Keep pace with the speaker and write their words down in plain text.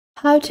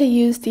How to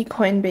use the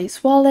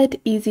Coinbase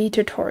wallet easy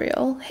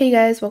tutorial. Hey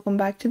guys, welcome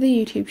back to the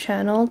YouTube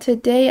channel.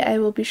 Today I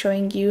will be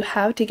showing you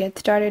how to get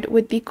started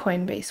with the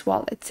Coinbase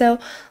wallet. So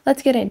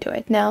let's get into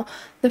it. Now,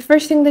 the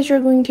first thing that you're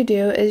going to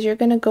do is you're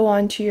going to go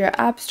onto your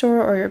App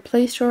Store or your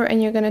Play Store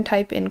and you're going to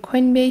type in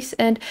Coinbase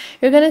and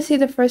you're going to see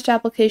the first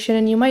application,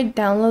 and you might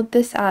download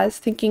this as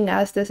thinking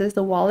as this is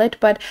the wallet,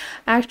 but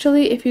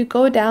actually if you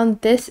go down,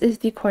 this is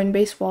the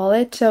Coinbase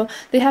wallet. So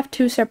they have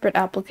two separate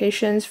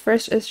applications.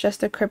 First is just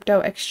the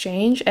crypto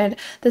exchange and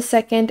the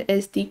second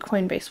is the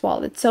Coinbase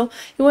wallet. So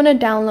you want to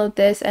download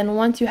this, and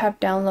once you have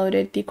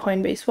downloaded the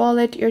Coinbase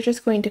wallet, you're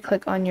just going to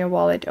click on your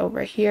wallet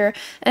over here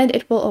and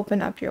it will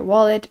open up your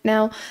wallet.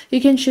 Now you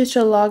can choose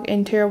to log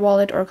into your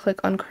wallet or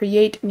click on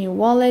create new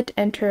wallet,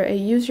 enter a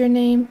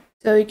username.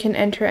 So you can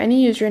enter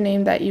any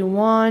username that you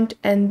want,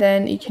 and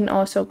then you can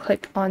also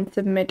click on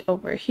submit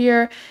over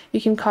here. You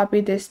can copy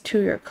this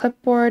to your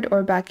clipboard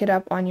or back it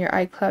up on your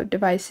iCloud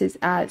devices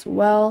as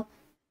well.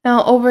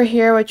 Now over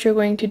here, what you're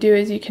going to do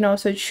is you can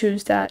also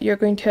choose that you're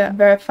going to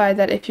verify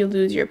that if you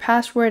lose your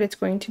password, it's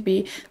going to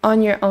be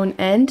on your own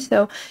end.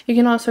 So you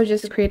can also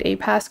just create a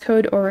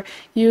passcode or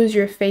use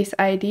your Face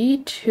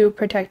ID to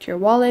protect your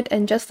wallet.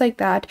 And just like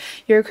that,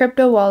 your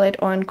crypto wallet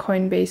on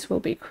Coinbase will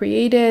be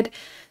created.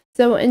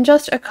 So in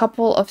just a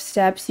couple of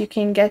steps, you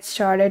can get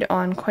started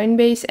on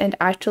Coinbase and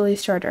actually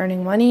start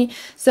earning money.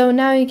 So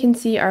now you can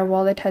see our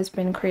wallet has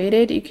been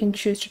created. You can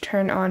choose to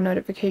turn on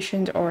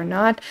notifications or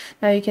not.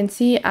 Now you can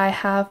see I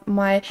have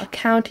my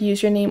account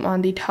username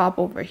on the top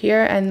over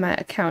here and my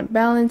account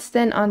balance.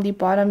 Then on the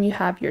bottom, you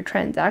have your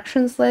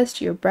transactions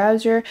list, your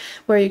browser,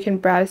 where you can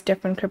browse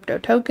different crypto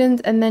tokens.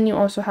 And then you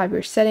also have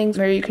your settings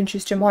where you can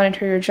choose to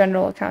monitor your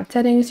general account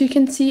settings. You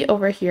can see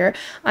over here,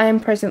 I am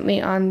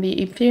presently on the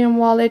Ethereum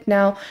wallet.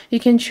 Now, you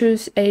can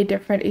choose a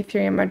different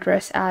Ethereum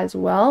address as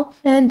well.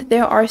 And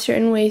there are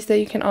certain ways that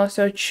you can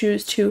also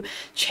choose to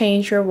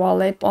change your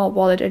wallet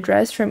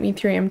address from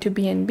Ethereum to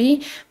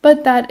BNB,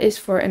 but that is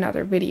for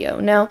another video.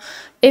 Now,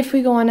 if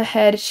we go on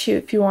ahead to,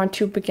 if you want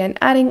to begin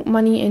adding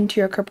money into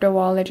your crypto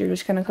wallet, you're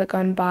just going to click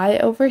on buy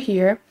over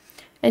here,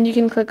 and you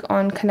can click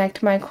on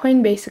connect my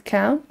Coinbase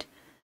account,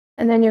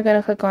 and then you're going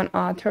to click on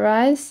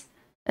authorize,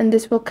 and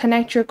this will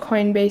connect your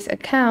Coinbase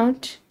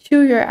account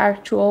to your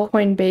actual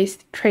Coinbase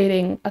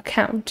trading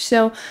account.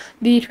 So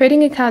the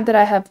trading account that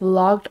I have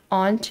logged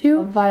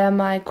onto via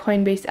my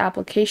Coinbase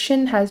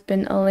application has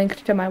been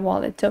linked to my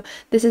wallet. So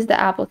this is the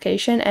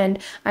application, and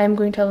I'm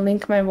going to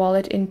link my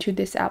wallet into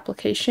this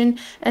application,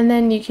 and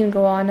then you can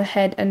go on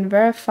ahead and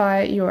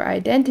verify your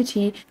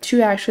identity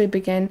to actually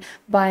begin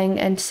buying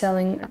and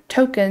selling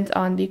tokens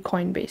on the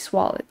Coinbase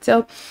wallet.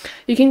 So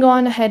you can go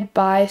on ahead,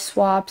 buy,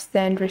 swap,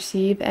 send,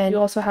 receive, and you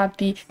also have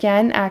the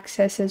scan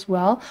access as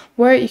well,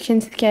 where you can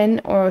scan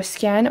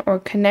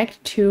or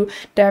connect to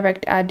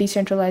direct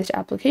decentralized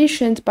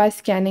applications by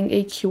scanning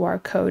a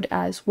QR code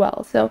as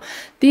well. So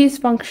these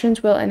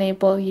functions will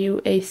enable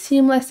you a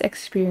seamless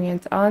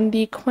experience on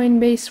the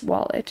Coinbase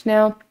wallet.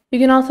 Now, you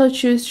can also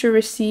choose to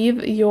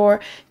receive your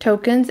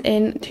tokens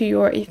into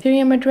your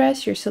Ethereum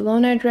address, your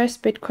Solana address,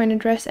 Bitcoin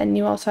address, and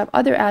you also have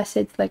other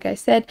assets, like I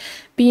said,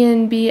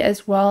 BNB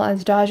as well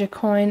as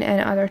Dogecoin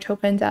and other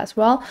tokens as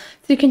well.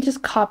 So you can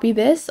just copy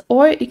this,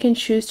 or you can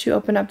choose to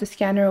open up the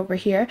scanner over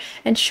here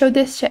and show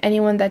this to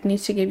anyone that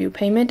needs to give you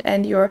payment,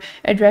 and your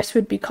address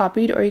would be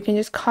copied, or you can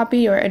just copy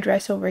your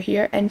address over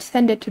here and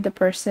send it to the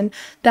person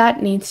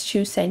that needs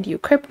to send you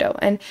crypto.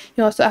 And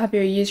you also have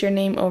your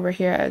username over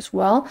here as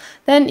well.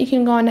 Then you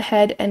can go on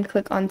ahead and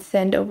click on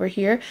send over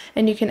here,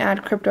 and you can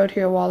add crypto to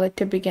your wallet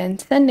to begin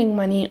sending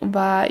money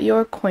via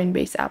your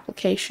Coinbase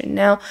application.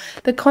 Now,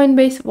 the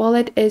Coinbase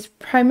wallet is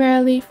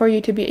primarily for you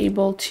to be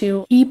able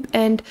to keep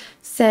and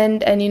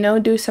send and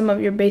do some of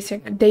your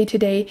basic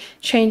day-to-day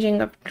changing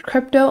of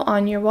crypto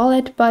on your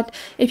wallet. But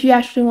if you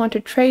actually want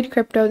to trade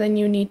crypto, then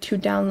you need to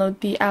download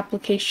the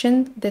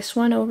application, this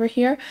one over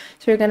here.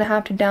 So you're going to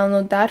have to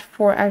download that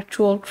for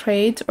actual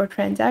trades or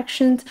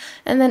transactions.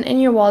 And then in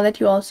your wallet,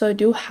 you also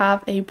do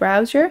have a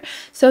browser.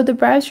 So the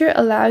browser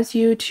allows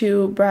you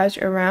to browse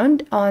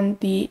around on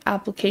the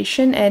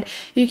application, and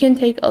you can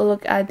take a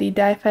look at the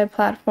DeFi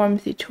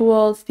platforms, the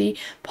tools, the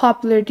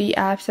popular D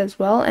apps as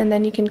well. And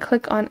then you can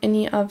click on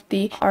any of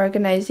the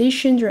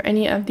organizations or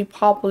any of the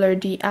popular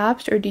D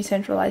apps or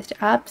decentralized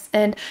apps,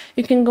 and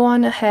you can go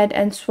on ahead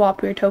and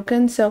swap your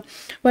tokens. So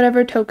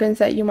whatever tokens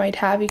that you might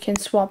have, you can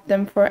swap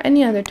them for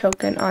any other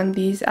token on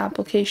these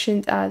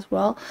applications as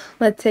well.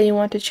 Let's say you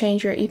want to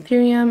change your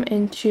Ethereum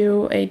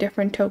into a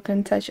different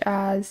token such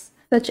as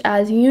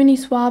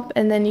Uniswap,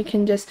 and then you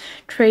can just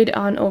trade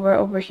on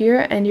over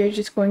here, and you're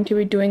just going to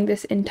be doing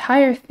this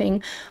entire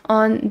thing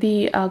on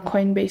the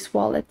Coinbase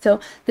wallet. So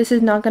this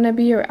is not going to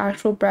be your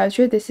actual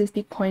browser, this is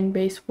the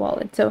Coinbase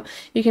wallet. So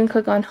you can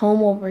click on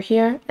home over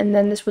here, and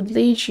then this would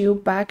lead you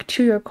back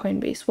to your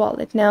Coinbase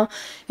wallet. Now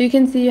you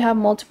can see you have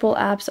multiple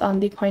apps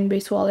on the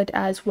Coinbase wallet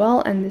as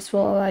well, and this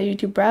will allow you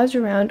to browse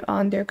around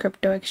on their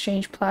crypto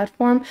exchange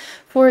platform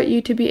for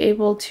you to be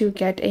able to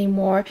get a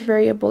more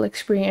variable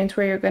experience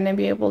where you're going to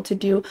be able to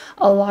do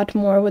a lot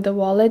more with the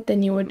wallet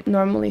than you would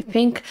normally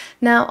think.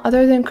 Now,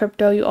 other than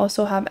crypto, you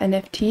also have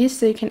NFTs,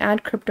 so you can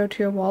add crypto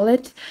to your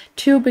wallet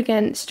to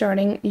begin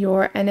starting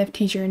your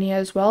NFT journey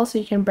as well. So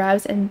you can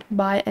browse and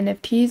buy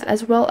NFTs,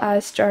 as well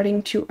as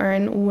starting to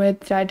earn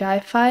with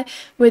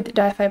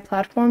DeFi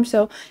platform.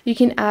 So you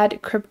can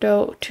add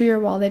crypto to your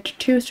wallet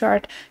to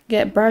start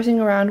browsing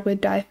around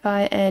with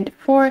DeFi. And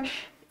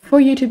for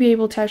you to be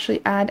able to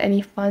actually add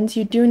any funds,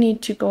 you do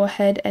need to go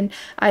ahead and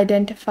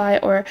identify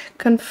or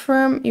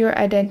confirm your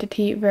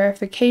identity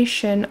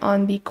verification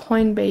on the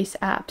Coinbase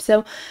app.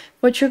 So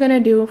what you're going to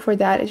do for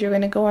that is you're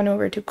going to go on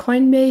over to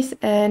Coinbase,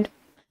 and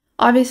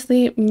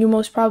obviously, you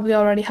most probably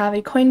already have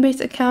a Coinbase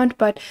account,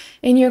 but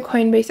in your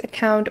Coinbase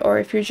account, or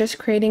if you're just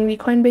creating the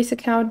Coinbase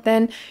account,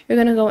 then you're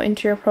going to go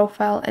into your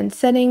profile and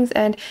settings,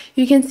 and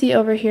you can see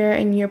over here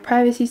in your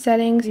privacy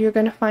settings, you're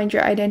going to find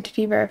your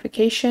identity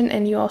verification,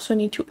 and you also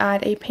need to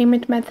add a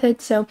payment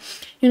method. So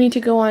you need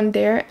to go on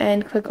there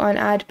and click on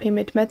add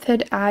payment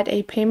method, add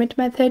a payment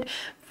method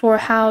for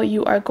how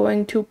you are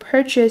going to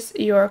purchase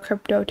your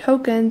crypto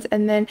tokens,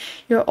 and then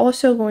you're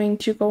also going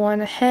to go on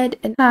ahead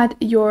and add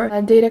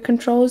your data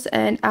controls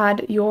and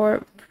add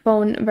your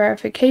phone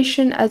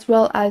verification as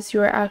well as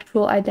your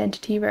actual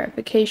identity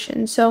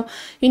verification. So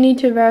you need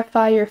to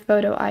verify your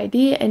photo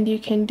ID, and you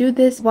can do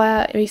this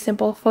via a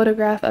simple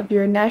photograph of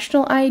your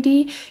national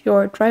ID,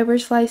 your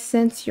driver's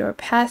license, your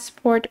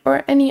passport,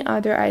 or any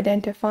other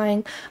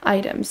identifying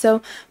item.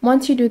 So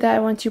once you do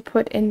that, once you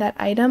put in that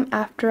item,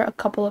 after a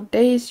couple of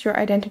days your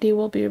identity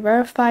will be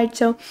verified.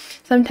 So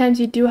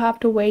sometimes you do have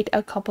to wait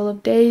a couple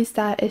of days.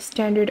 That is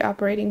standard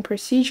operating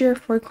procedure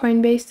for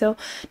Coinbase. So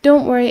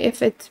don't worry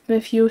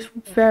if you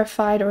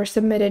verified or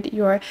submitted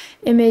your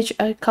image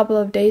a couple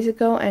of days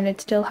ago and it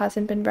still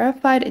hasn't been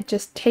verified. It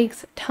just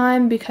takes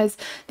time because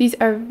these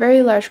are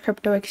very large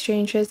crypto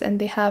exchanges and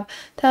they have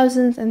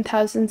thousands and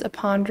thousands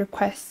upon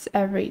requests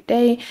every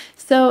day.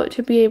 So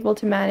to be able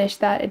to manage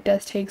that, it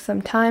does take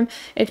some time.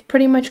 It's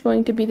pretty much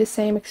going to be the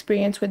same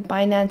experience with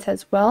Binance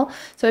as well.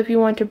 So if you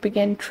want to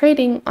begin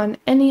trading on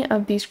any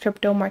of these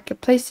crypto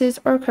marketplaces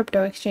or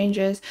crypto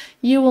exchanges,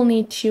 you will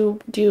need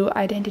to do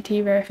identity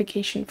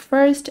verification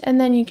first,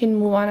 and then you can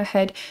move on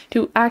ahead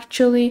to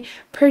actually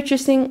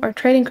purchasing or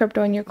trading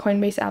crypto in your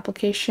Coinbase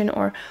application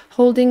or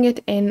holding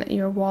it in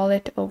your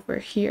wallet over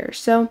here.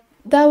 So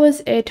that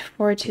was it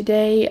for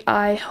today.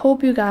 I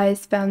hope you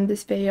guys found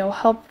this video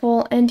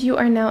helpful and you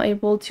are now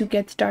able to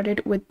get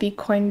started with the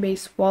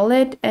Coinbase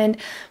wallet. And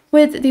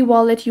with the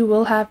wallet, you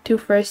will have to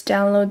first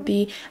download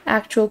the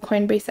actual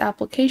Coinbase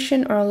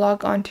application or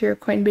log on to your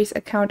Coinbase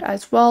account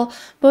as well.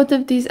 Both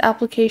of these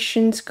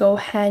applications go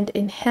hand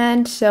in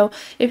hand. So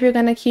if you're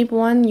going to keep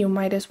one, you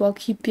might as well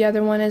keep the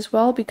other one as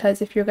well,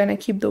 because if you're going to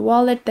keep the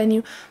wallet, then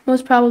you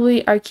most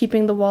probably are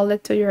keeping the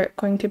wallet so you're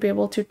going to be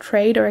able to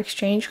trade or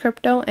exchange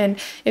crypto. And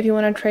if you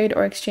want to trade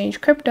or exchange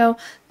crypto,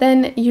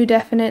 then you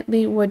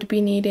definitely would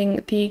be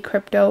needing the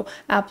crypto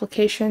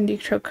application, the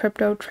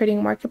crypto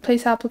trading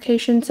marketplace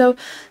application. So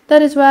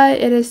that is why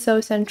it is so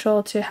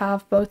essential to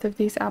have both of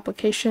these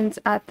applications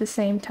at the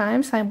same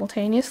time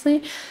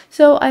simultaneously.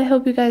 So I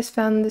hope you guys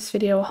found this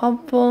video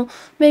helpful.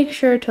 Make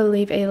sure to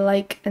leave a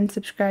like and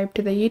subscribe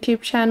to the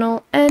YouTube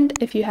channel. And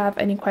if you have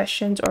any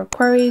questions or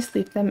queries,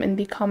 leave them in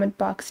the comment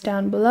box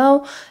down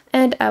below.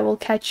 And I will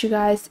catch you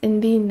guys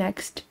in the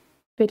next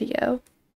video.